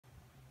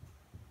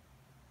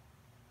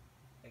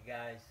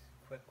guys,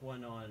 quick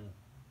one on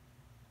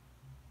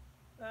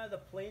the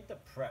planter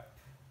prep.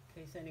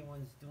 In case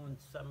anyone's doing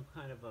some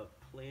kind of a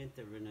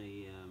planter in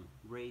a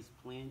raised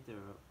planter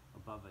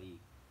above a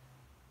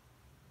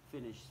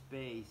finished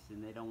space,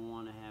 and they don't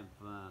want to have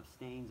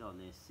stains on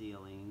their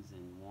ceilings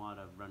and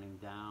water running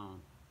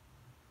down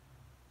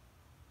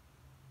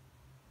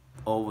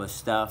over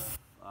stuff.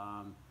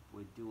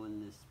 We're doing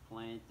this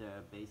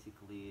planter.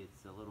 Basically,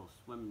 it's a little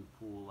swimming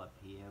pool up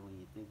here when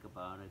you think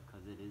about it,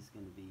 because it is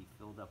going to be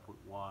filled up with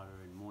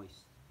water and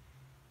moist,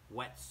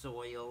 wet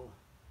soil.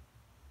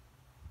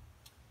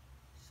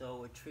 So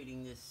we're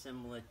treating this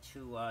similar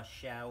to our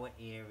shower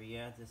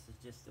area. This is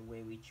just the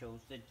way we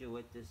chose to do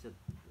it. There's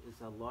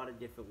a lot of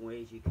different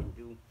ways you can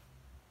do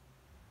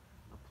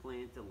a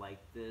planter like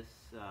this.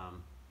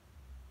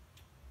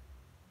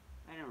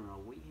 I don't know,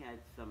 we had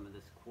some of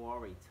this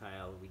Quarry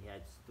tile we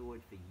had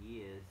stored for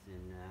years,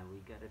 and we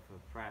got it for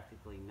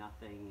practically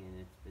nothing, and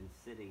it's been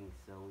sitting,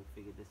 so we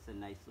figured this is a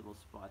nice little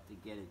spot to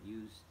get it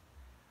used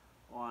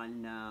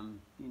on,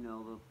 you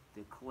know,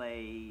 the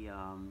clay.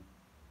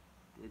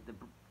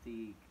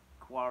 The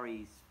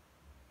Quarry's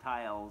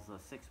tiles are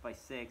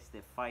 6x6,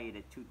 they're fired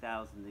at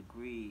 2,000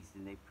 degrees,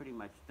 and they pretty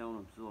much don't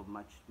absorb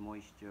much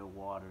moisture or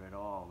water at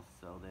all,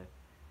 so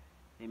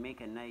they make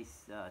a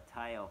nice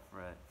tile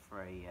for a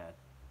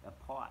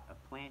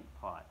plant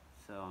pot.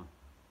 So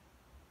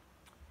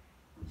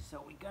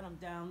we got them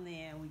down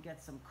there. We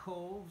got some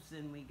coves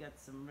and we got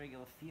some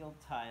regular field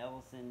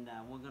tiles, and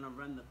we're gonna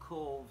run the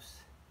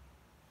coves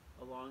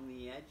along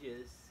the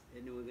edges,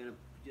 and then we're gonna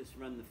just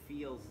run the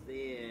fields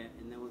there,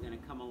 and then we're gonna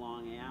come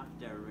along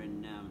after,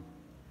 and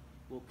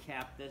we'll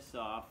cap this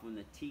off. When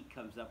the T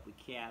comes up, we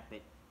cap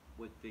it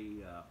with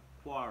the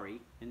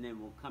Quarry, and then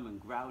we'll come and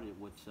grout it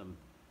with some,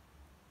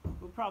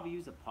 we'll probably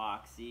use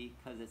epoxy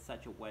because it's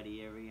such a wet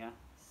area.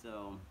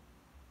 So,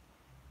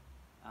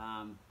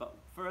 but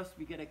first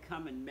we gotta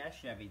come and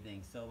mesh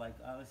everything. So like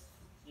I was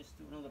just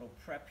doing a little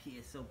prep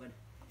here. So, but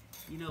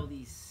you know,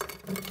 these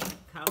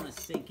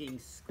countersinking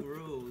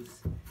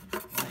screws,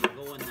 when they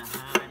go in the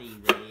hardy,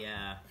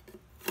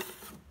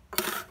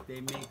 they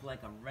make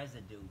like a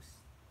residue.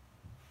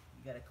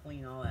 You gotta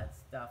clean all that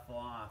stuff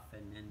off,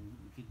 and then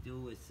what you could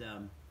do is,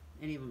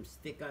 any of them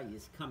stick out, you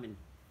just come and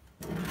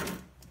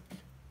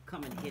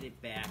hit it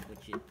back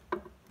with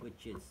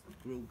your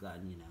screw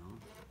gun, you know.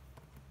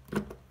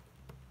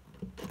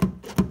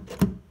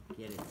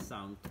 Get it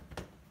sunk,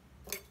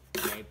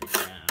 drape it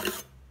down,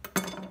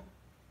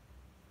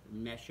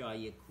 mesh all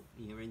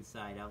your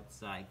inside,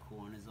 outside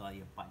corners, all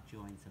your butt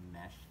joints are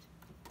meshed.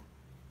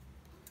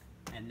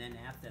 And then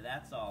after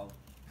that's all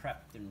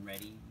prepped and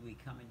ready, we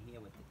come in here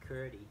with the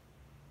Kerdi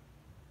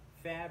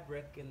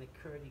fabric and the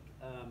Kerdi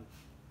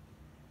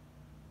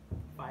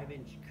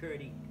 5-inch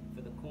Kerdi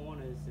for the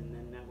corners, and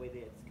then that way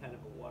it's kind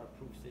of a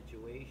waterproof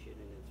situation,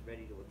 and it's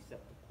ready to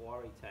accept the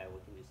Quarry tile. We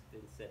can just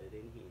then set it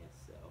in here.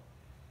 So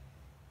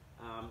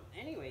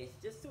anyways,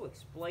 just to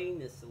explain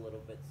this a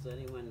little bit, so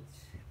anyone's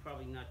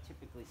probably not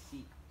typically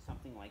see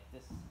something like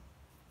this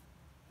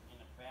in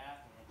a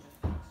bathroom,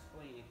 just to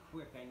explain it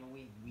quick. I know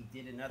we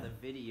did in other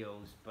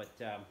videos, but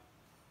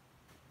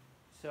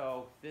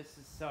so this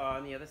is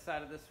on the other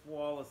side of this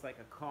wall is like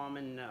a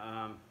common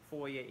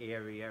foyer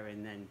area,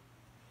 and then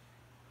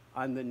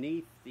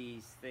underneath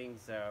these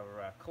things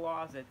are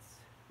closets.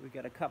 We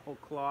got a couple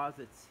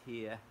closets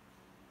here.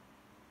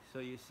 So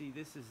you see,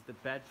 this is the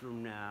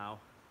bedroom now,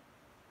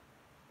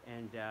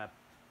 and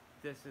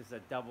this is a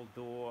double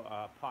door,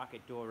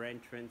 pocket door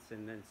entrance,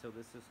 and then so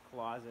this is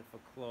closet for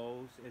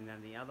clothes, and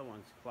then the other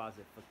one's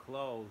closet for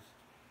clothes,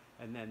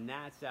 and then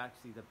that's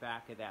actually the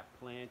back of that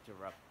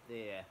planter up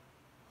there,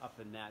 up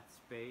in that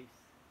space.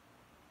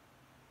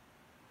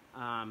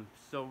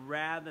 So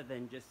rather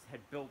than just had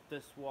built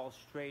this wall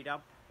straight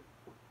up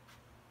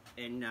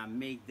and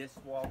made this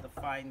wall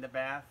define the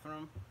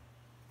bathroom,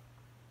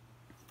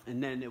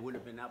 and then it would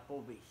have been up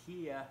over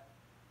here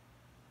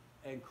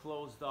and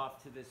closed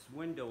off to this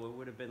window, it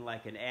would have been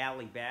like an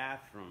alley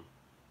bathroom,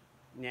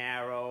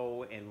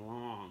 narrow and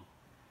long.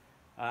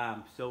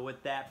 So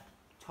what that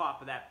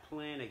top of that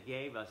planter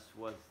gave us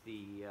was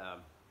the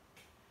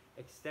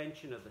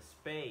extension of the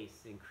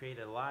space and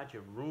created a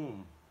larger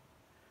room.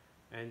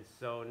 And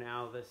so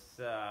now this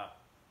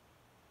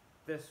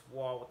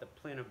wall with the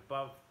planter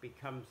above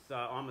becomes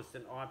almost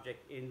an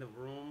object in the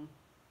room,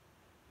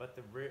 but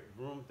the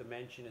room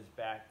dimension is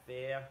back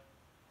there.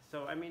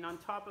 So I mean, on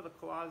top of the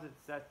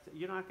closets,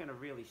 you're not going to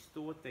really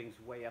store things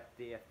way up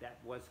there. If that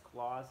was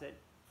closet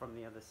from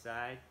the other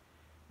side,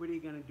 what are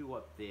you going to do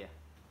up there?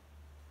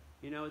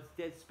 You know, it's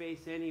dead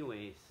space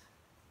anyways.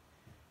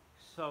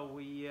 So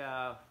we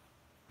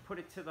put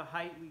it to the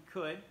height we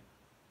could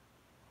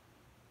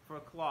for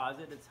a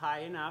closet. It's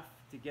high enough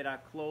to get our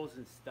clothes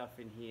and stuff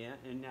in here,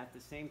 and at the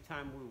same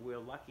time we were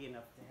lucky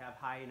enough to have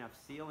high enough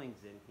ceilings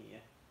in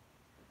here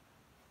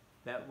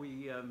that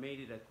we made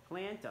it a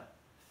planter.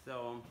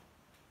 So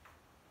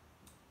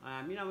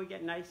you know, we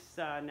get nice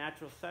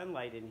natural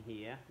sunlight in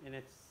here, and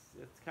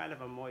it's kind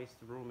of a moist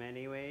room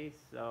anyways,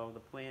 so the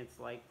plants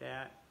like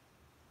that,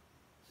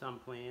 some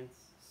plants.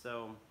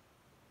 So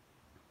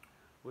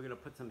we're gonna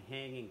put some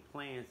hanging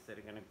plants that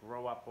are gonna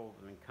grow up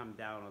over and come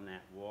down on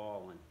that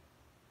wall, and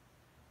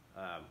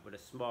with a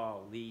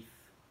small leaf,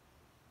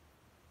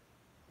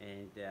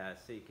 and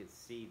so you can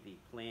see the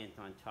plant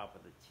on top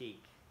of the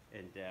teak.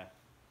 And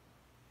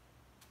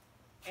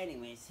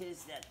anyways,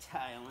 here's that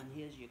tile, and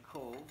here's your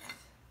coves.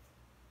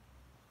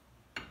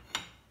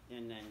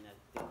 And then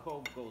the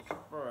cove goes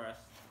first,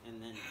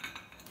 and then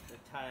the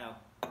tile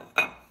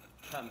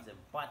comes and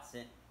butts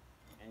it,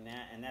 and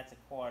that's a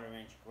 1/4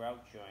 inch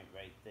grout joint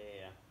right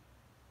there.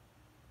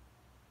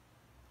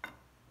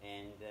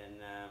 And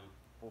then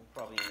we'll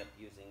probably end up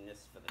using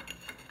this for the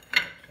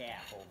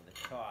cap over the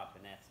top,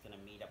 and that's going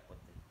to meet up with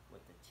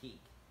the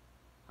teak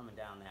coming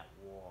down that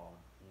wall,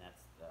 and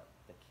that's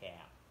the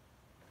cap.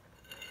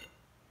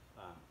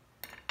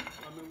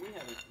 I mean,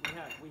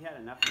 we had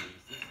enough of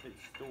these. These have been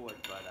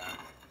stored, but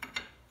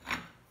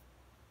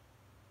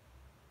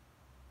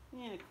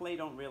yeah, the clay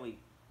don't really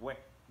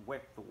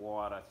wick the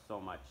water so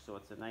much, so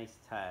it's a nice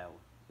tile.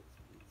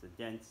 It's a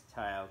dense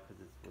tile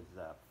because it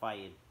was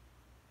fired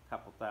a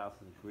couple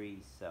thousand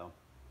degrees. So,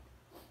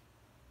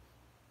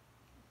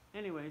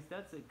 anyways,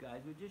 that's it,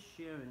 guys. We're just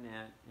sharing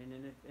that, and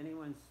then if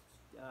anyone's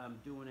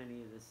doing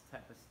any of this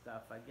type of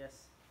stuff, I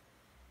guess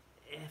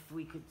if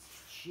we could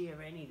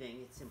share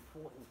anything, it's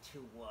important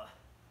to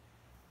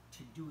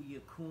do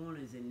your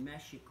corners and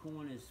mesh your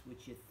corners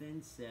with your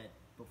thin set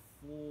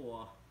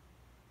before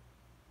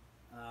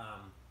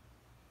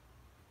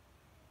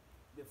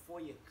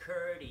you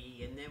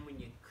Kerdi, and then when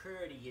you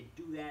Kerdi, you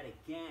do that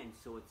again,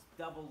 so it's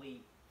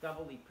doubly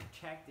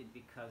protected,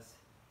 because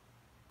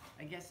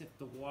I guess if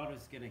the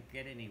water's gonna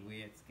get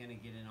anywhere, it's gonna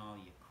get in all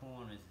your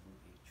corners and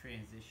the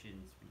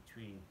transitions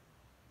between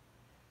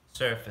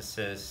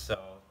surfaces.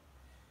 So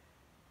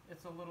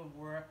it's a little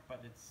work,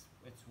 but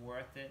it's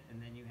worth it.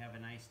 And then you have a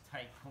nice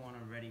tight corner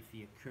ready for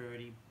your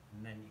Kerdi,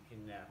 and then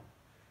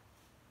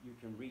you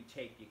can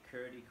retake your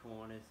Kerdi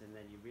corners, and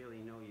then you really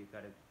know you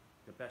got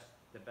the best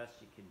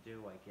you can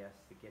do, I guess,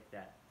 to get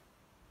that,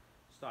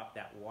 stop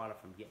that water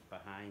from getting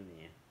behind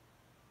there.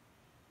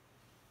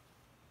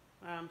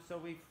 So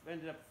we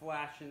ended up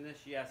flashing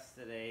this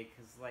yesterday,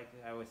 because like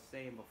I was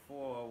saying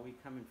before, we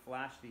come and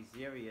flash these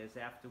areas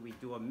after we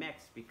do a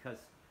mix,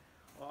 because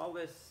all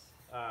this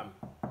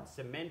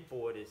cement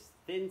board is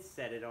thin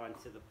setted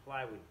onto the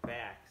plywood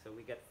back. So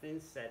we got thin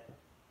set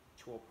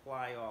to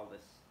apply all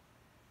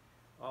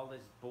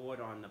this board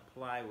on the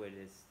plywood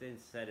is thin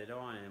setted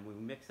on, and we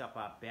mix up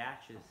our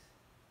batches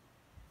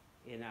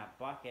in our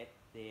bucket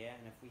there,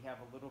 and if we have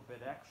a little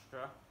bit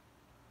extra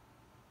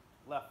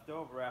left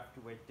over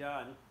after we're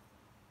done,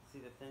 see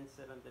the thin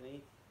set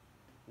underneath?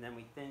 And then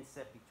we thin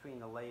set between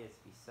the layers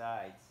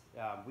besides.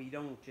 We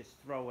don't just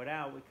throw it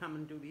out, we come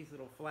and do these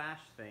little flash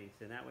things,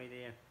 and that way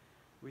there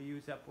we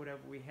use up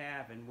whatever we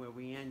have, and where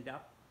we end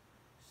up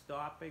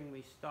stopping,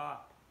 we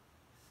stop.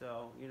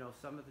 So, you know,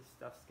 some of the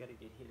stuff's got to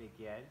get hit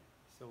again,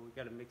 so we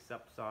got to mix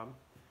up some.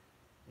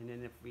 And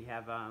then if we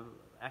have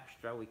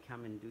extra, we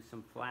come and do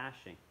some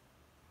flashing.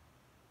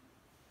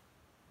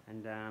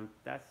 And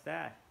that's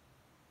that.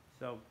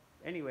 So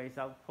anyways,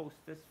 I'll post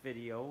this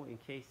video in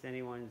case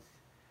anyone's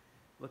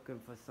looking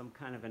for some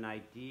kind of an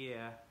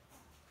idea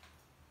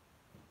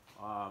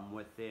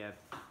with their,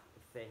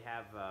 if they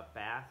have a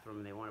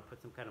bathroom, they want to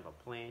put some kind of a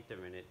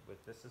planter in it.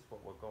 But this is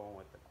what we're going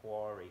with, the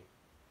Quarry.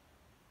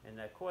 And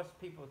of course,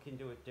 people can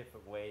do it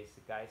different ways.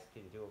 The guys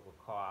can do it with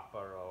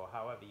copper, or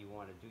however you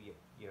want to do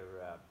your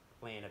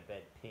planter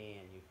bed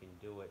pan. You can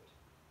do it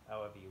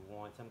however you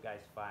want. Some guys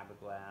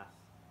fiberglass.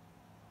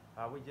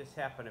 We just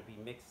happen to be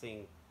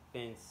mixing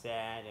thin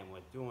set, and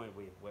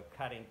we're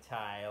cutting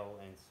tile,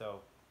 and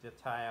so the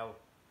tile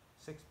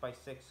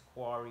 6x6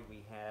 Quarry,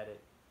 we had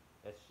it.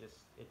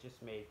 It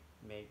just made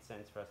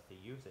sense for us to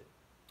use it.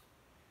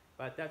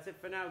 But that's it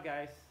for now,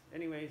 guys.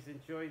 Anyways,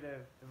 enjoy the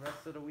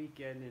rest of the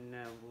weekend, and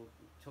we'll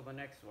till the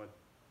next one.